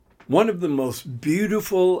One of the most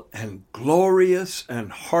beautiful and glorious and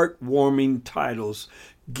heartwarming titles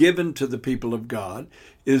given to the people of God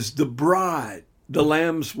is the bride, the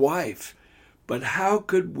Lamb's wife. But how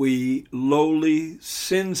could we, lowly,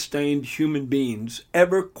 sin-stained human beings,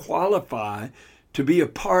 ever qualify to be a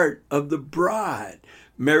part of the bride,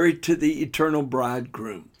 married to the eternal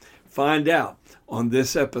bridegroom? Find out on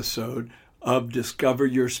this episode of Discover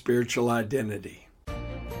Your Spiritual Identity.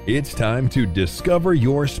 It's time to discover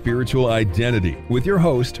your spiritual identity with your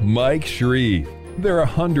host, Mike Shreve. There are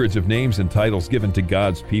hundreds of names and titles given to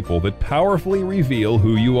God's people that powerfully reveal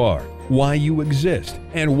who you are, why you exist,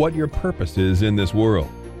 and what your purpose is in this world.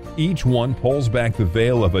 Each one pulls back the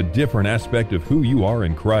veil of a different aspect of who you are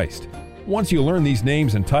in Christ. Once you learn these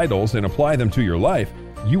names and titles and apply them to your life,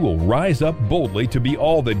 you will rise up boldly to be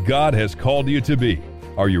all that God has called you to be.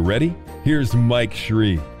 Are you ready? Here's Mike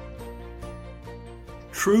Shreve.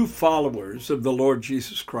 True followers of the Lord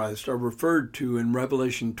Jesus Christ are referred to in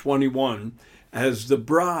Revelation 21 as the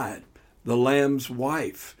bride, the Lamb's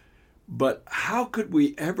wife. But how could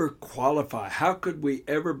we ever qualify? How could we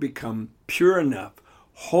ever become pure enough,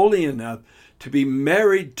 holy enough to be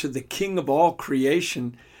married to the King of all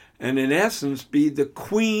creation and in essence be the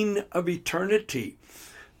Queen of eternity,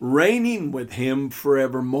 reigning with him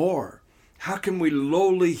forevermore? How can we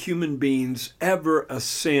lowly human beings ever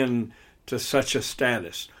ascend to such a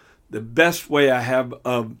status? The best way I have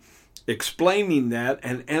of explaining that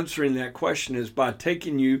and answering that question is by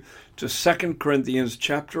taking you to 2 Corinthians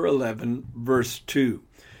chapter 11, verse 2.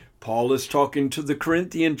 Paul is talking to the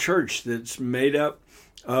Corinthian church that's made up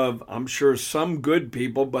of, I'm sure, some good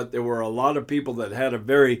people, but there were a lot of people that had a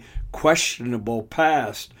very questionable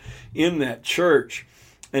past in that church.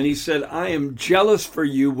 And he said, I am jealous for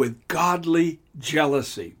you with godly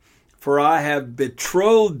jealousy, for I have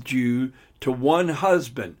betrothed you to one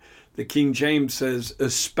husband. The King James says,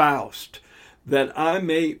 espoused, that I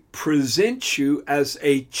may present you as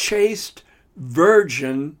a chaste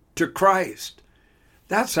virgin to Christ.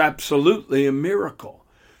 That's absolutely a miracle,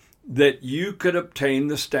 that you could obtain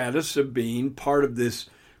the status of being part of this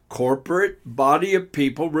corporate body of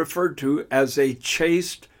people referred to as a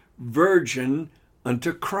chaste virgin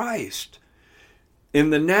unto Christ. In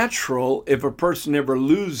the natural, if a person ever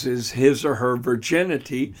loses his or her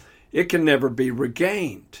virginity, it can never be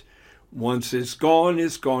regained. Once it's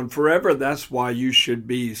gone forever. That's why you should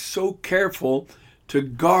be so careful to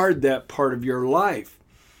guard that part of your life.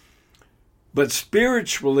 But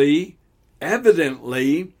spiritually,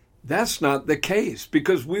 evidently, that's not the case,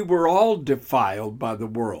 because we were all defiled by the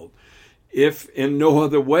world. If in no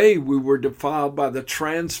other way, we were defiled by the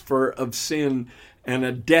transfer of sin and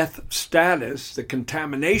a death status, the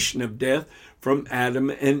contamination of death from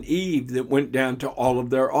Adam and Eve that went down to all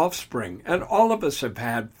of their offspring. And all of us have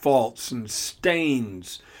had faults and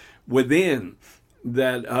stains within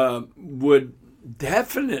that would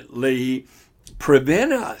definitely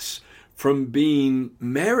prevent us from being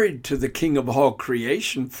married to the King of all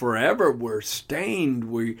creation forever. We're stained.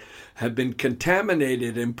 We have been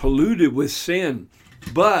contaminated and polluted with sin.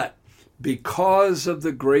 But because of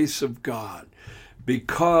the grace of God,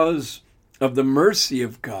 because of the mercy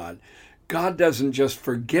of God, God doesn't just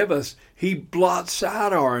forgive us, he blots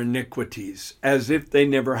out our iniquities as if they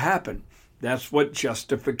never happened. That's what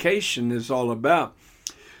justification is all about.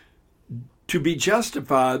 To be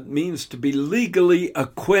justified means to be legally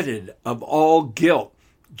acquitted of all guilt,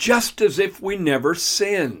 just as if we never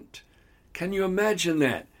sinned. Can you imagine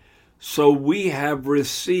that? So we have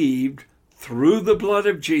received, through the blood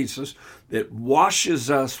of Jesus that washes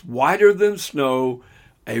us whiter than snow,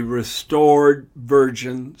 a restored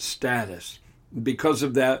virgin status. Because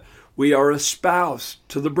of that, we are espoused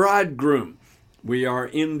to the bridegroom. We are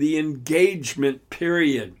in the engagement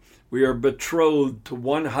period. We are betrothed to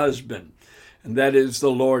one husband, and that is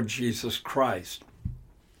the Lord Jesus Christ.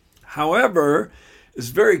 However, it's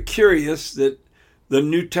very curious that the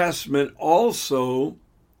New Testament also,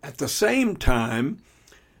 at the same time,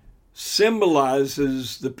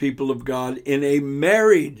 symbolizes the people of God in a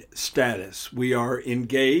married status. We are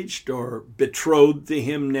engaged or betrothed to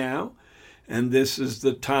him now, and this is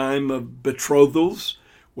the time of betrothals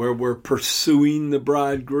where we're pursuing the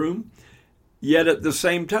bridegroom. Yet at the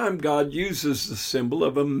same time, God uses the symbol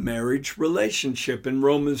of a marriage relationship. In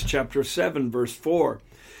Romans chapter 7, verse 4,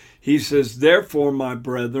 he says, therefore, my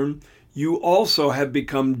brethren, you also have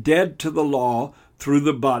become dead to the law through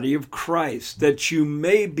the body of Christ, that you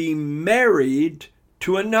may be married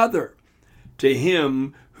to another, to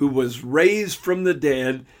him who was raised from the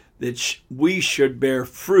dead, that we should bear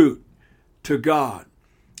fruit to God.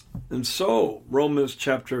 And so Romans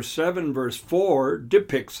chapter 7, verse 4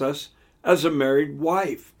 depicts us as a married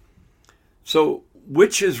wife. So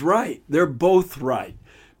which is right? They're both right,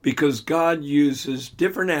 because God uses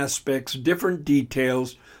different aspects, different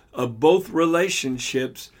details of both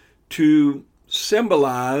relationships to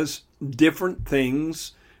symbolize different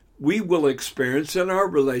things we will experience in our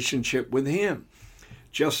relationship with Him.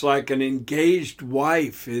 Just like an engaged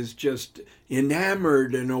wife is just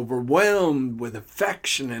enamored and overwhelmed with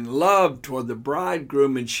affection and love toward the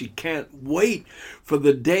bridegroom, and she can't wait for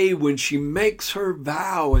the day when she makes her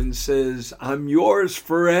vow and says, "I'm yours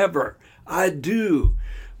forever. I do."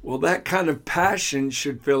 Well, that kind of passion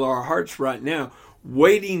should fill our hearts right now,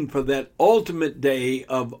 waiting for that ultimate day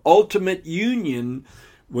of ultimate union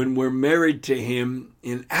when we're married to Him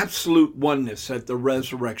in absolute oneness at the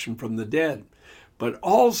resurrection from the dead. But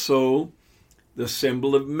also, the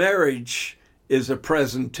symbol of marriage is a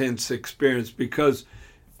present tense experience, because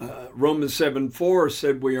Romans 7:4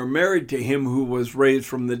 said we are married to Him who was raised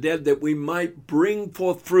from the dead, that we might bring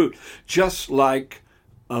forth fruit, just like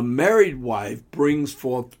a married wife brings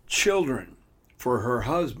forth children for her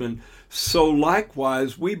husband. So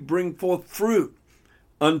likewise, we bring forth fruit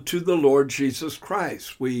unto the Lord Jesus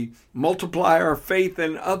Christ. We multiply our faith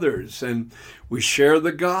in others, and we share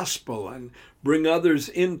the gospel and bring others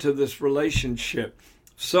into this relationship.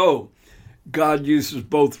 So God uses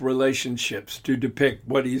both relationships to depict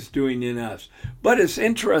what He's doing in us. But it's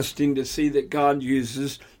interesting to see that God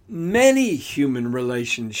uses many human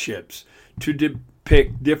relationships to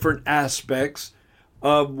depict different aspects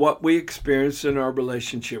of what we experience in our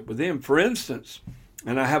relationship with Him. For instance,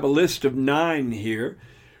 and I have a list of 9 here.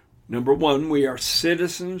 Number 1, we are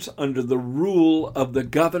citizens under the rule of the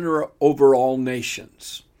governor over all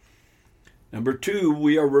nations. Number 2,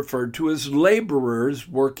 we are referred to as laborers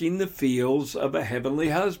working the fields of a heavenly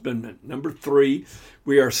husbandman. Number 3,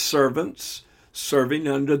 we are servants serving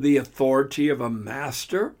under the authority of a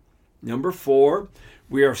master. Number 4,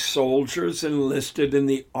 we are soldiers enlisted in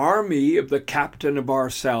the army of the captain of our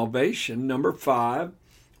salvation. Number 5,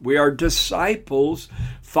 we are disciples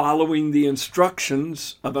following the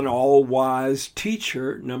instructions of an all-wise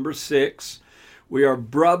teacher. Number 6, we are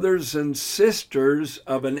brothers and sisters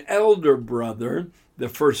of an elder brother, the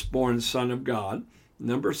firstborn Son of God.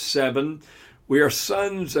 Number 7, we are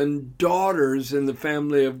sons and daughters in the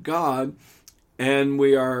family of God, and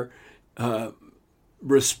we are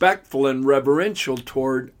respectful and reverential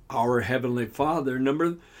toward our Heavenly Father.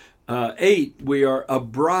 Number 8, we are a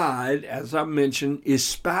bride, as I mentioned,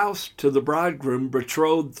 espoused to the bridegroom,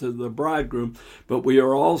 betrothed to the bridegroom, but we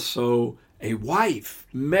are also a wife,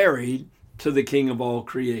 married to the King of all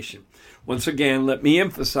creation. Once again, let me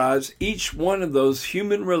emphasize, each one of those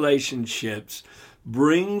human relationships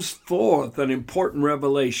brings forth an important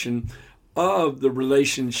revelation of the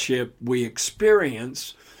relationship we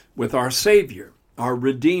experience with our Savior, our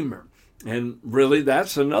Redeemer. And really,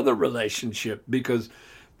 that's another relationship, because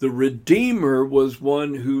the Redeemer was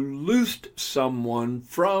one who loosed someone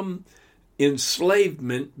from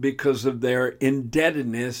enslavement because of their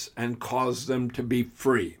indebtedness and caused them to be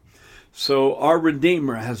free. So our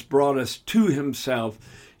Redeemer has brought us to Himself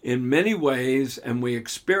in many ways, and we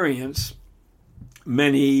experience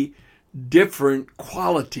many different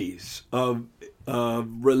qualities of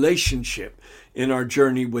relationship in our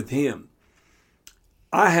journey with Him.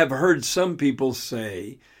 I have heard some people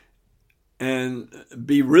say, and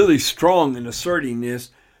be really strong in asserting this,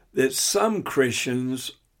 that some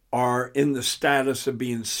Christians are in the status of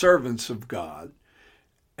being servants of God,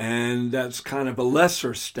 and that's kind of a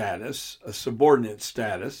lesser status, a subordinate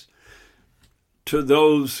status, to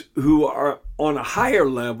those who are on a higher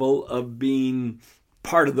level of being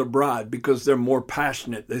part of the bride, because they're more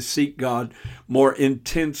passionate. They seek God more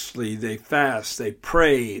intensely. They fast, they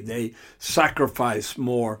pray, they sacrifice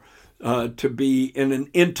more to be in an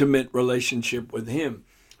intimate relationship with Him.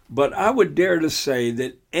 But I would dare to say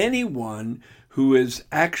that anyone who is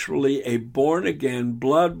actually a born-again,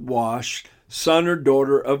 blood-washed son or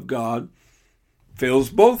daughter of God fills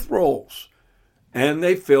both roles, and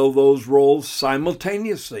they fill those roles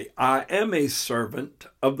simultaneously. I am a servant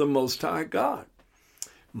of the Most High God.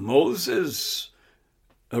 Moses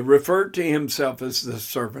referred to himself as the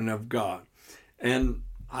servant of God, and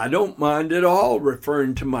I don't mind at all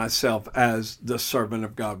referring to myself as the servant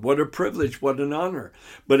of God. What a privilege, what an honor.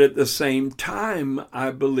 But at the same time,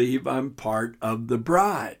 I believe I'm part of the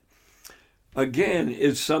bride. Again,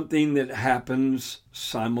 it's something that happens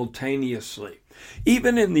simultaneously.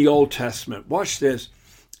 Even in the Old Testament, watch this.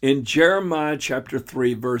 In Jeremiah chapter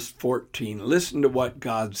 3, verse 14, listen to what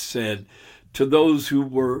God said to those who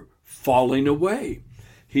were falling away.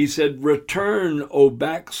 He said, "Return, O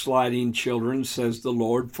backsliding children, says the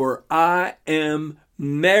Lord, for I am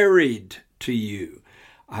married to you.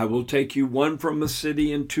 I will take you, one from a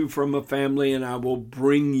city and two from a family, and I will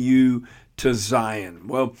bring you to Zion.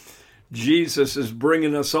 Well, Jesus is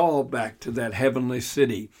bringing us all back to that heavenly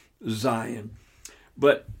city, Zion.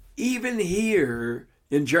 But even here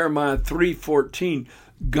in Jeremiah 3:14,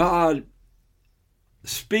 God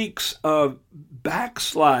speaks of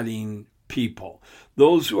backsliding people,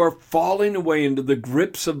 those who are falling away into the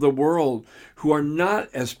grips of the world, who are not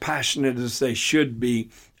as passionate as they should be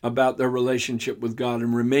about their relationship with God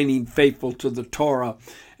and remaining faithful to the Torah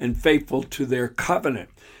and faithful to their covenant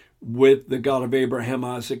with the God of Abraham,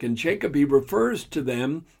 Isaac, and Jacob. He refers to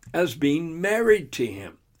them as being married to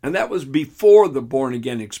him. And that was before the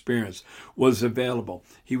born-again experience was available.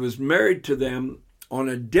 He was married to them on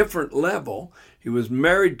a different level. He was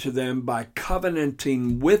married to them by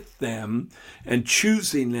covenanting with them and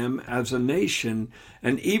choosing them as a nation.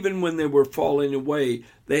 And even when they were falling away,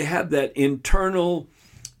 they had that internal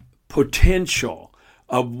potential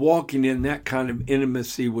of walking in that kind of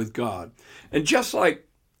intimacy with God. And just like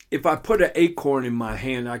if I put an acorn in my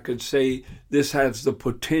hand, I could say this has the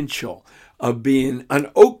potential of being an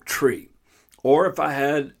oak tree. Or if I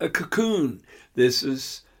had a cocoon, this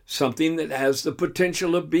is something that has the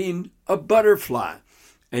potential of being a butterfly.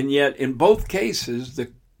 And yet in both cases,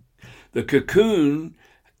 the cocoon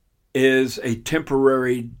is a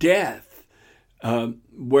temporary death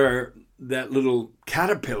where that little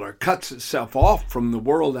caterpillar cuts itself off from the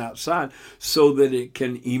world outside so that it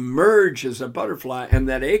can emerge as a butterfly, and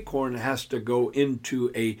that acorn has to go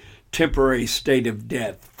into a temporary state of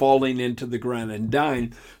death, falling into the ground and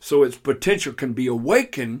dying, so its potential can be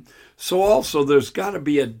awakened. So also there's got to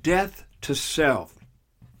be a death to self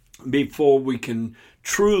before we can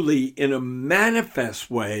truly, in a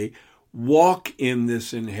manifest way, walk in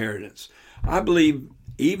this inheritance. I believe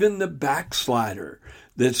even the backslider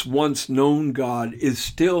that's once known God is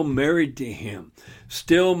still married to him,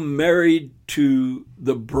 still married to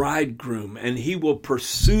the bridegroom, and he will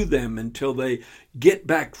pursue them until they get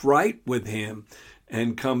back right with him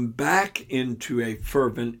and come back into a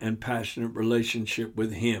fervent and passionate relationship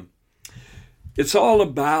with him. It's all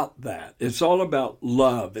about that. It's all about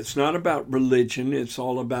love. It's not about religion. It's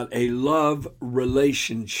all about a love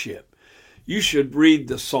relationship. You should read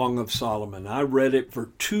the Song of Solomon. I read it for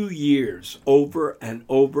 2 years, over and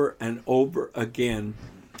over and over again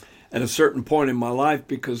at a certain point in my life,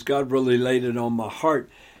 because God really laid it on my heart.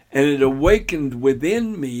 And it awakened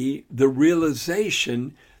within me the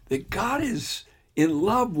realization that God is in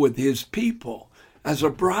love with his people. As a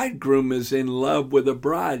bridegroom is in love with a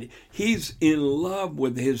bride, he's in love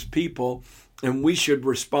with his people, and we should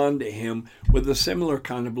respond to him with a similar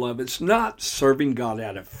kind of love. It's not serving God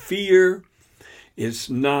out of fear. It's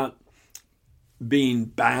not being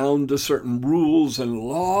bound to certain rules and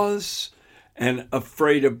laws and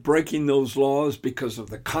afraid of breaking those laws because of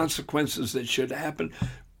the consequences that should happen.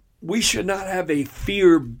 We should not have a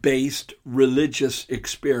fear-based religious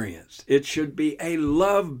experience. It should be a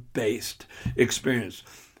love-based experience.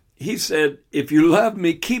 He said, if you love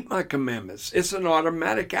me, keep my commandments. It's an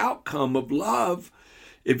automatic outcome of love.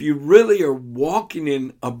 If you really are walking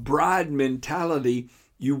in a bride mentality,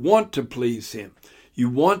 you want to please him. You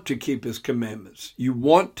want to keep his commandments. You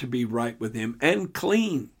want to be right with him and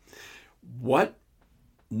clean. What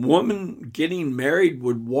woman getting married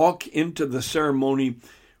would walk into the ceremony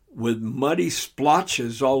with muddy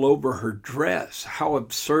splotches all over her dress? How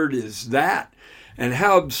absurd is that? And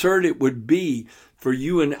how absurd it would be for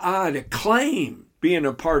you and I to claim being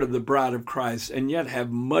a part of the bride of Christ and yet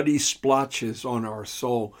have muddy splotches on our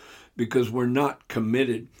soul because we're not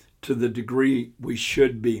committed to the degree we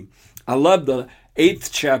should be. I love the 8th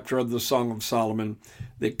chapter of the Song of Solomon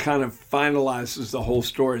that kind of finalizes the whole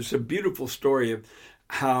story. It's a beautiful story of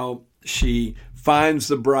how she finds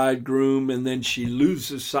the bridegroom and then she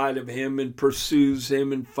loses sight of him and pursues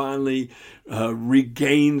him and finally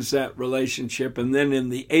regains that relationship. And then in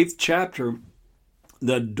the 8th chapter,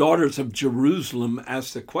 the daughters of Jerusalem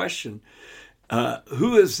ask the question,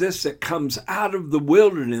 who is this that comes out of the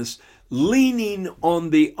wilderness leaning on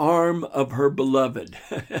the arm of her beloved?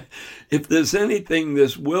 If there's anything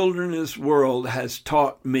this wilderness world has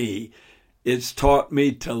taught me, it's taught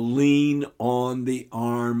me to lean on the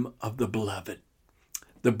arm of the beloved,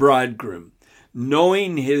 the bridegroom.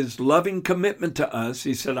 Knowing his loving commitment to us,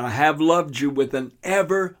 he said, I have loved you with an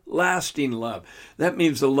everlasting love. That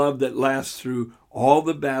means a love that lasts through all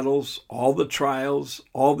the battles, all the trials,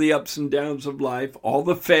 all the ups and downs of life, all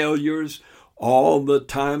the failures, all the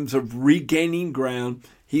times of regaining ground.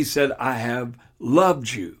 He said, I have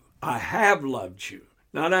loved you. I have loved you.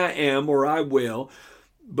 Not I am or I will,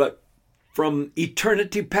 but from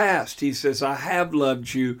eternity past, he says, I have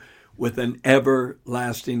loved you with an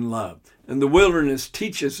everlasting love. And the wilderness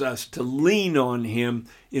teaches us to lean on him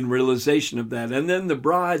in realization of that. And then the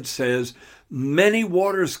bride says, many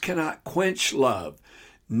waters cannot quench love,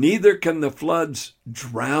 neither can the floods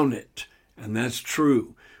drown it. And that's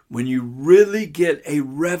true. When you really get a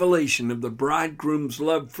revelation of the bridegroom's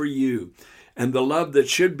love for you and the love that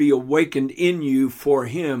should be awakened in you for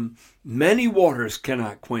him, many waters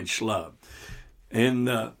cannot quench love. In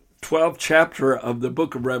the 12th chapter of the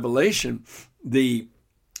book of Revelation, the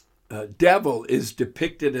devil is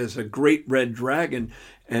depicted as a great red dragon,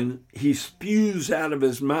 and he spews out of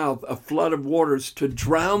his mouth a flood of waters to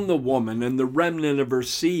drown the woman and the remnant of her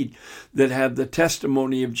seed that have the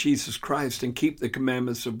testimony of Jesus Christ and keep the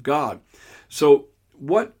commandments of God. So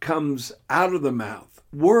what comes out of the mouth?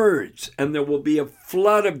 Words, and there will be a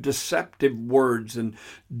flood of deceptive words and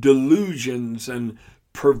delusions and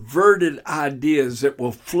perverted ideas that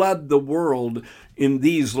will flood the world in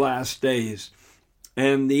these last days.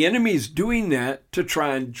 And the enemy's doing that to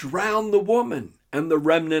try and drown the woman and the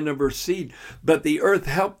remnant of her seed. But the earth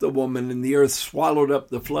helped the woman, and the earth swallowed up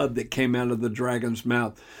the flood that came out of the dragon's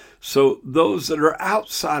mouth. So those that are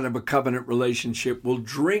outside of a covenant relationship will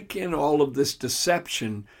drink in all of this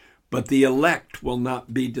deception, but the elect will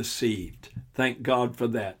not be deceived. Thank God for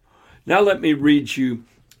that. Now let me read you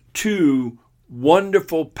two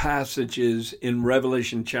wonderful passages in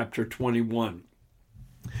Revelation chapter 21.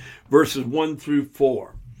 Verses 1 through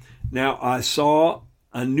 4. Now I saw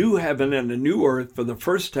a new heaven and a new earth, for the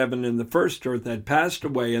first heaven and the first earth had passed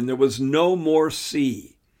away, and there was no more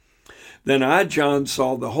sea. Then I, John,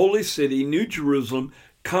 saw the holy city, New Jerusalem,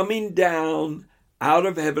 coming down out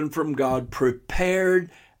of heaven from God, prepared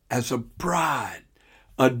as a bride,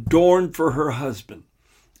 adorned for her husband.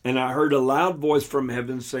 And I heard a loud voice from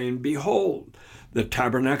heaven saying, behold, the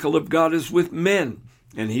tabernacle of God is with men,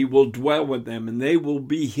 and he will dwell with them, and they will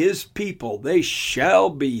be his people. They shall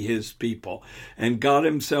be his people. And God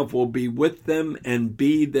himself will be with them and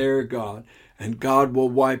be their God. And God will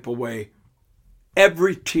wipe away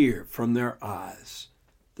every tear from their eyes.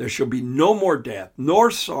 There shall be no more death,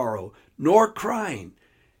 nor sorrow, nor crying,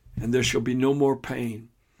 and there shall be no more pain.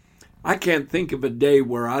 I can't think of a day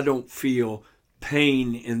where I don't feel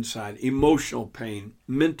pain inside, emotional pain,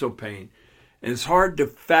 mental pain. And it's hard to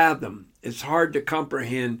fathom. It's hard to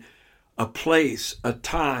comprehend a place, a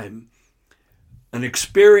time, an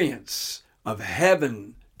experience of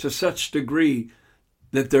heaven to such degree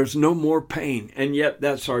that there's no more pain. And yet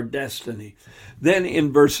that's our destiny. Then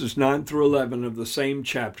in verses 9 through 11 of the same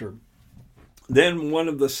chapter, then one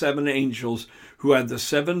of the seven angels who had the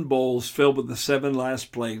seven bowls filled with the seven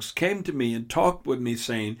last plagues came to me and talked with me,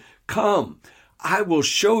 saying, come, I will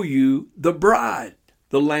show you the bride,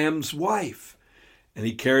 the Lamb's wife. And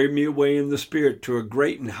he carried me away in the Spirit to a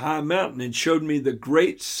great and high mountain and showed me the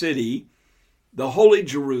great city, the holy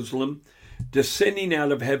Jerusalem, descending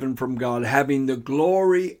out of heaven from God, having the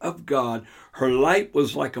glory of God. Her light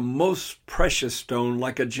was like a most precious stone,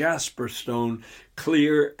 like a jasper stone,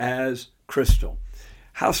 clear as crystal.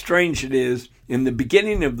 How strange it is, in the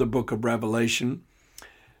beginning of the book of Revelation,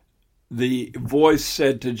 the voice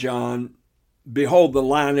said to John, behold, the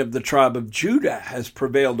Lion of the tribe of Judah has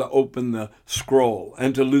prevailed to open the scroll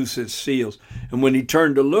and to loose its seals. And when he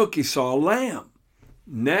turned to look, he saw a lamb.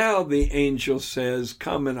 Now the angel says,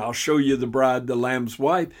 come and I'll show you the bride, the Lamb's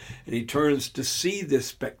wife. And he turns to see this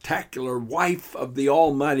spectacular wife of the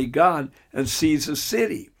Almighty God and sees a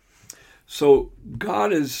city. So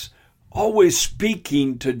God is always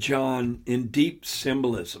speaking to John in deep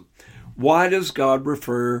symbolism. Why does God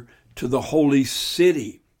refer to the holy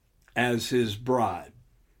city as his bride?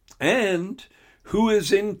 And who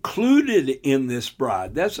is included in this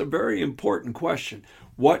bride? That's a very important question.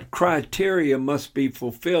 What criteria must be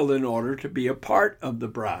fulfilled in order to be a part of the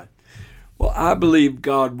bride? Well, I believe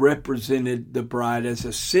God represented the bride as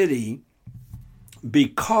a city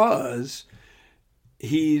because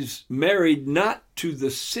he's married not to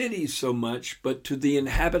the city so much, but to the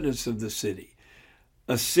inhabitants of the city.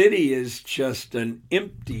 A city is just an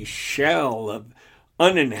empty shell of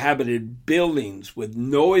uninhabited buildings with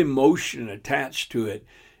no emotion attached to it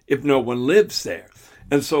if no one lives there.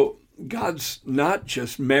 And so God's not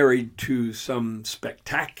just married to some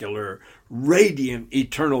spectacular, radiant,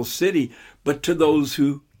 eternal city, but to those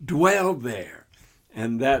who dwell there.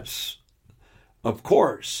 And that's, of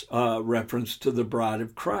course, a reference to the bride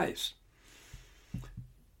of Christ.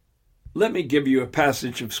 Let me give you a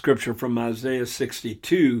passage of scripture from Isaiah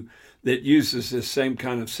 62 that uses this same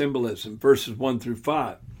kind of symbolism, verses 1 through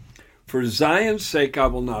 5. For Zion's sake I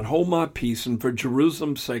will not hold my peace, and for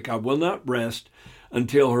Jerusalem's sake I will not rest,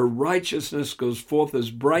 until her righteousness goes forth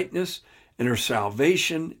as brightness, and her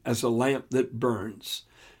salvation as a lamp that burns.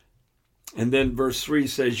 And then verse 3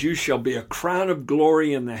 says, you shall be a crown of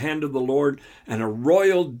glory in the hand of the Lord, and a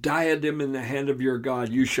royal diadem in the hand of your God.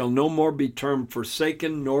 You shall no more be termed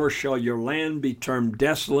forsaken, nor shall your land be termed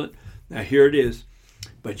desolate. Now here it is.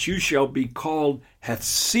 But you shall be called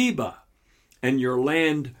Hephzibah, and your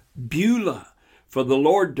land Beulah. For the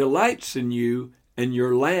Lord delights in you, and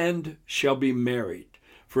your land shall be married.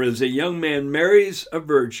 For as a young man marries a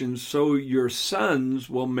virgin, so your sons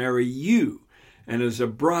will marry you. And as a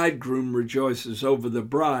bridegroom rejoices over the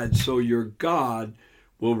bride, so your God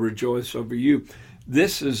will rejoice over you.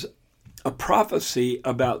 This is a prophecy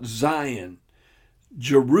about Zion,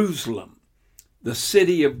 Jerusalem, the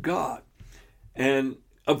city of God. And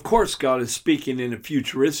of course, God is speaking in a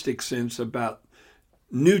futuristic sense about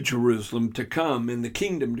New Jerusalem to come and the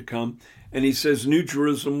kingdom to come. And he says New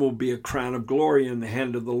Jerusalem will be a crown of glory in the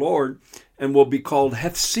hand of the Lord and will be called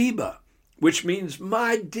Hephzibah, which means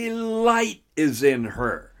my delight is in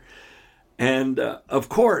her. And of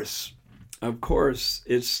course,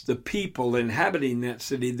 it's the people inhabiting that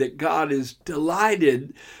city that God is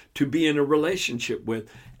delighted to be in a relationship with.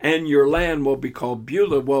 And your land will be called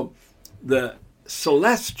Beulah. Well, the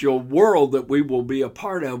celestial world that we will be a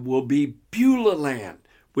part of will be Beulah land,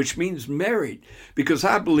 which means married. Because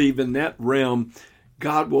I believe in that realm,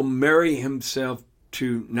 God will marry himself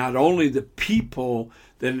to not only the people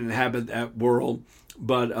that inhabit that world,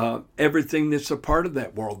 but everything that's a part of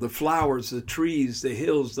that world, the flowers, the trees, the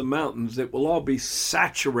hills, the mountains, that will all be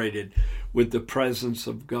saturated with the presence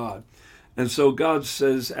of God. And so God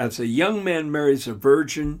says, as a young man marries a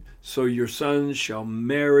virgin, so your sons shall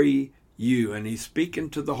marry you. And he's speaking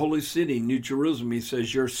to the holy city, New Jerusalem. He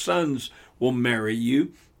says, your sons will marry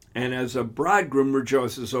you. And as a bridegroom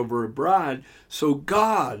rejoices over a bride, so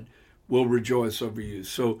God will rejoice over you.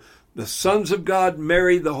 So the sons of God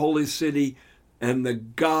marry the holy city, and the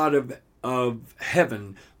God of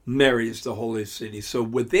heaven marries the holy city. So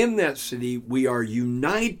within that city, we are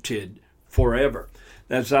united forever.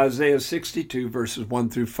 That's Isaiah 62, verses 1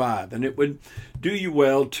 through 5. And it would do you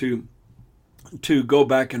well to go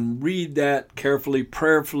back and read that carefully,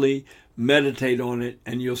 prayerfully, meditate on it,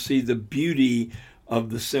 and you'll see the beauty of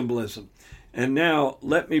the symbolism. And now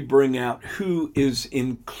let me bring out who is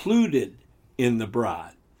included in the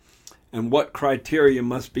bride and what criteria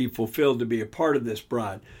must be fulfilled to be a part of this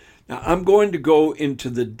bride. Now, I'm going to go into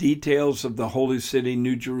the details of the holy city,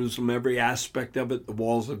 New Jerusalem, every aspect of it, the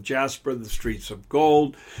walls of jasper, the streets of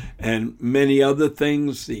gold, and many other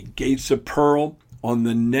things, the gates of pearl, on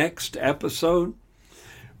the next episode.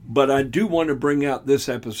 But I do want to bring out this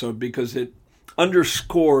episode because it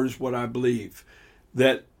underscores what I believe,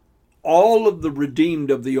 that all of the redeemed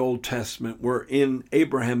of the Old Testament were in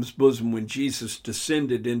Abraham's bosom when Jesus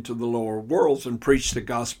descended into the lower worlds and preached the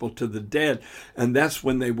gospel to the dead. And that's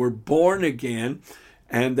when they were born again.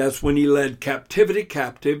 And that's when he led captivity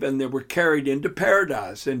captive, and they were carried into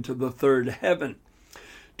paradise, into the third heaven,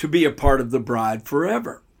 to be a part of the bride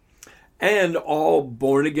forever. And all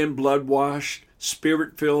born again, blood washed,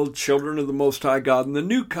 spirit filled children of the Most High God in the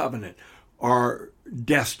new covenant are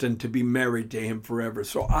destined to be married to him forever.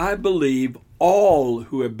 So I believe all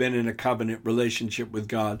who have been in a covenant relationship with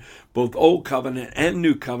God, both old covenant and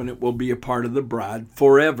new covenant, will be a part of the bride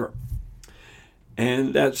forever.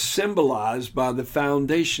 And that's symbolized by the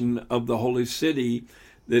foundation of the holy city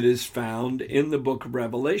that is found in the book of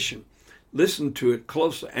Revelation. Listen to it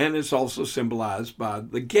closely. And it's also symbolized by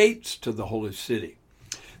the gates to the holy city.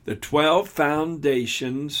 The 12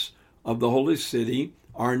 foundations of the holy city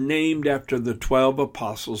are named after the 12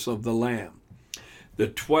 apostles of the Lamb. The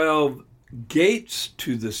 12 gates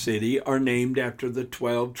to the city are named after the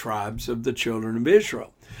 12 tribes of the children of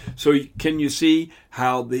Israel. So can you see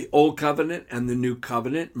how the Old Covenant and the New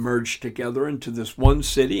Covenant merged together into this one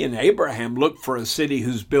city? And Abraham looked for a city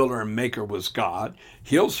whose builder and maker was God.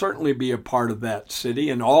 He'll certainly be a part of that city.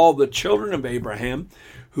 And all the children of Abraham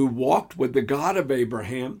who walked with the God of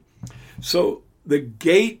Abraham. So the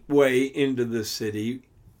gateway into the city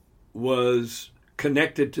was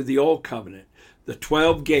connected to the Old Covenant. The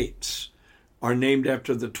 12 gates are named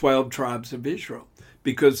after the 12 tribes of Israel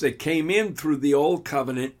because they came in through the Old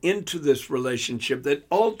Covenant into this relationship that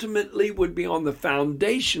ultimately would be on the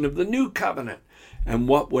foundation of the New Covenant and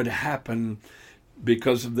what would happen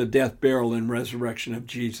because of the death, burial, and resurrection of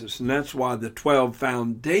Jesus. And that's why the 12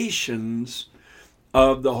 foundations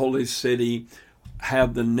of the holy city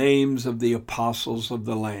have the names of the apostles of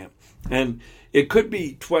the Lamb. And it could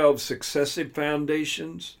be 12 successive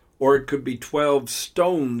foundations, or it could be 12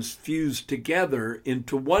 stones fused together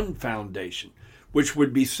into one foundation. which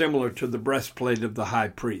would be similar to the breastplate of the high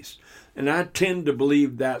priest. And I tend to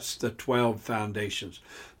believe that's the 12 foundations,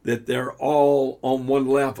 that they're all on one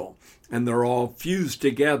level and they're all fused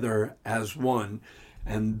together as one.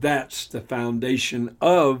 And that's the foundation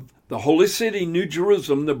of the holy city, New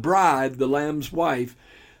Jerusalem, the bride, the Lamb's wife,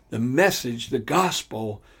 the message, the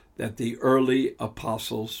gospel that the early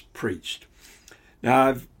apostles preached. Now,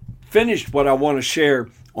 I've finished what I want to share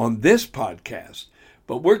on this podcast,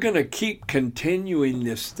 but we're going to keep continuing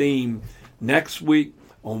this theme next week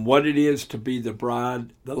on what it is to be the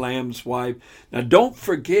bride, the Lamb's wife. Now, don't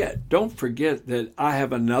forget that I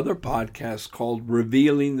have another podcast called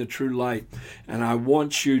Revealing the True Light, and I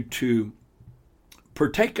want you to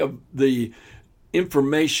partake of the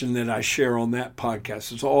information that I share on that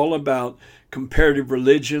podcast. It's all about comparative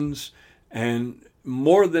religions, and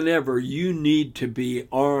more than ever, you need to be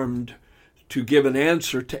armed to give an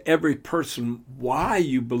answer to every person why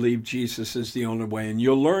you believe Jesus is the only way. And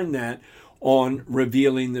you'll learn that on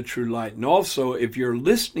Revealing the True Light. And also, if you're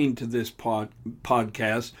listening to this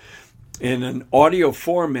podcast in an audio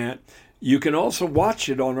format, you can also watch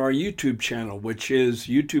it on our YouTube channel, which is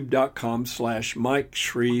youtube.com/Mike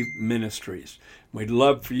Shreve Ministries. We'd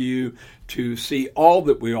love for you to see all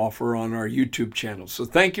that we offer on our YouTube channel. So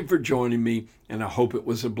thank you for joining me, and I hope it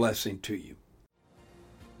was a blessing to you.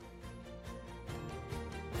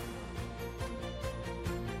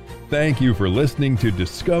 Thank you for listening to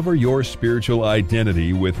Discover Your Spiritual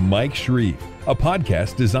Identity with Mike Shreve, a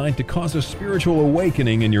podcast designed to cause a spiritual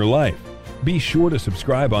awakening in your life. Be sure to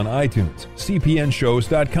subscribe on iTunes,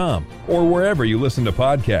 cpnshows.com, or wherever you listen to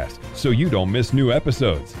podcasts so you don't miss new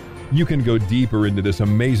episodes. You can go deeper into this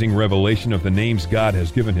amazing revelation of the names God has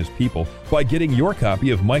given His people by getting your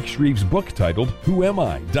copy of Mike Shreve's book titled, Who Am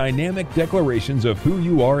I? Dynamic Declarations of Who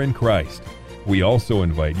You Are in Christ. We also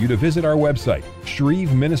invite you to visit our website,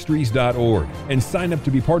 shreveministries.org, and sign up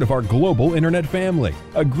to be part of our global internet family,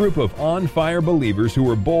 a group of on-fire believers who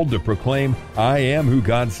are bold to proclaim, I am who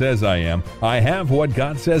God says I am, I have what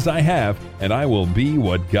God says I have, and I will be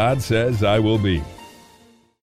what God says I will be.